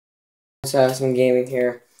Assassin Gaming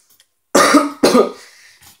here.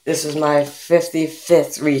 This is my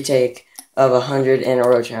 55th retake of 100 in a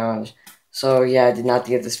row challenge. So yeah, I did not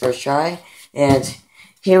get this first try, and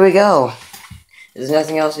here we go. There's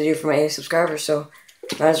nothing else to do for my 80 subscribers, so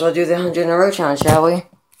might as well do the 100 in a row challenge, shall we?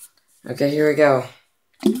 Okay, here we go.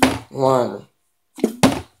 1,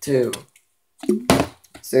 2,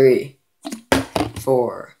 3,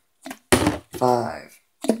 4, 5,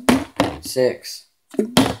 6,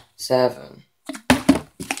 7,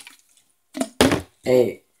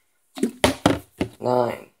 8,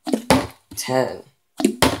 9, 10,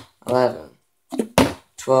 11,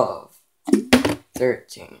 12,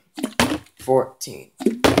 13, 14,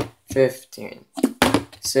 15,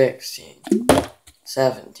 16,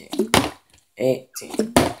 17,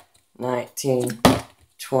 18, 19,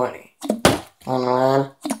 20,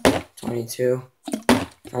 21, 22,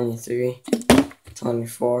 23,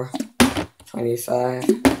 24, 25,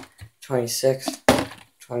 26,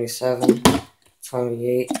 27,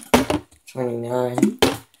 28, 29,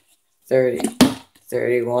 30,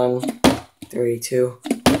 31, 32,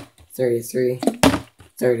 33,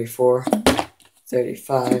 34,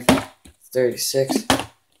 35, 36,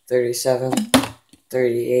 37,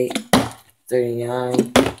 38,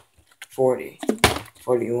 39, 40,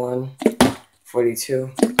 41,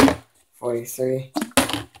 42, 43,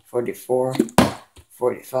 44,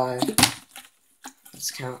 45. Let's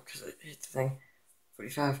count because I hit the thing.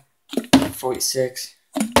 45, 46,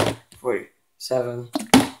 47,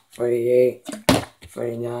 48,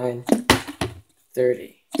 49,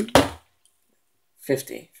 30,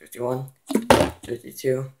 50, 51,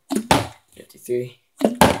 52, 53,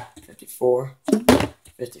 54,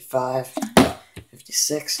 55,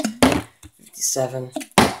 56, 57,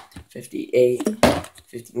 58,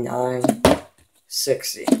 59,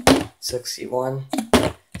 60, 61,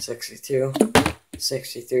 62,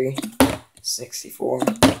 63, 64,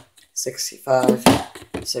 65,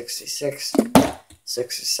 66,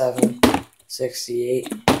 67,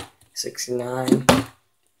 68, 69,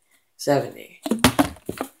 70.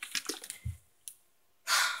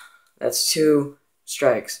 That's 2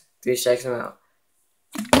 strikes. 3 strikes I'm out.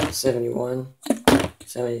 71,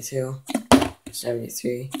 72,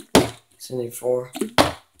 73, 74,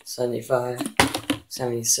 75,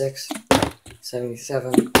 76,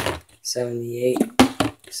 77, 78,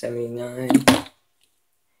 79,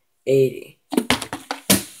 80,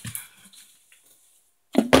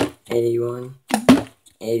 81,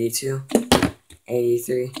 82,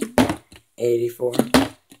 83, 84,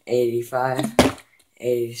 85,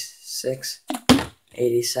 86,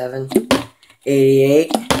 87,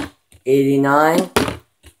 88, 89,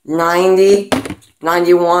 90,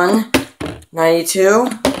 91, 92,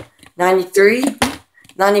 93,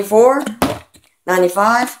 94,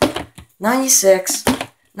 95, 96,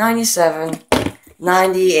 97,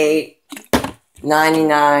 98,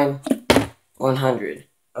 99, 100.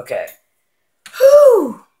 Okay.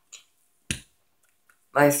 Whew!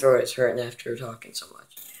 My throat is hurting after talking so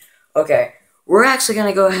much. Okay, we're actually going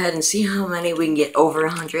to go ahead and see how many we can get over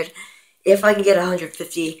 100. If I can get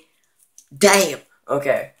 150, damn!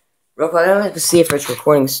 Okay, real quick, I'm going to see if it's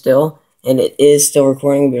recording still. And it is still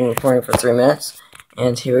recording. We've been recording for 3 minutes.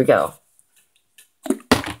 And here we go.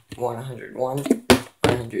 101,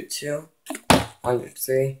 102,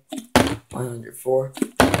 103, 104,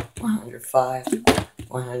 105,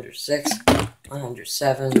 106,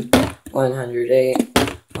 107, 108,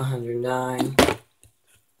 109,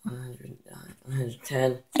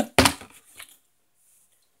 110.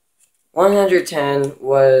 110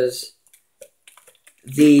 was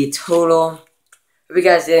the total. Hope you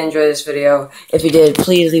guys did enjoy this video. If you did,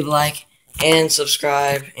 please leave a like and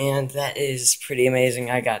subscribe. And that is pretty amazing.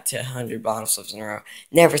 I got to 100 bottle flips in a row.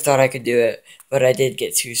 Never thought I could do it, but I did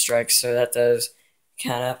get 2 strikes, so that does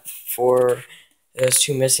count up for those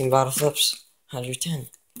 2 missing bottle flips. 110.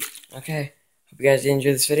 Okay. Hope you guys did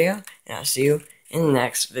enjoy this video, and I'll see you in the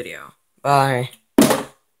next video. Bye.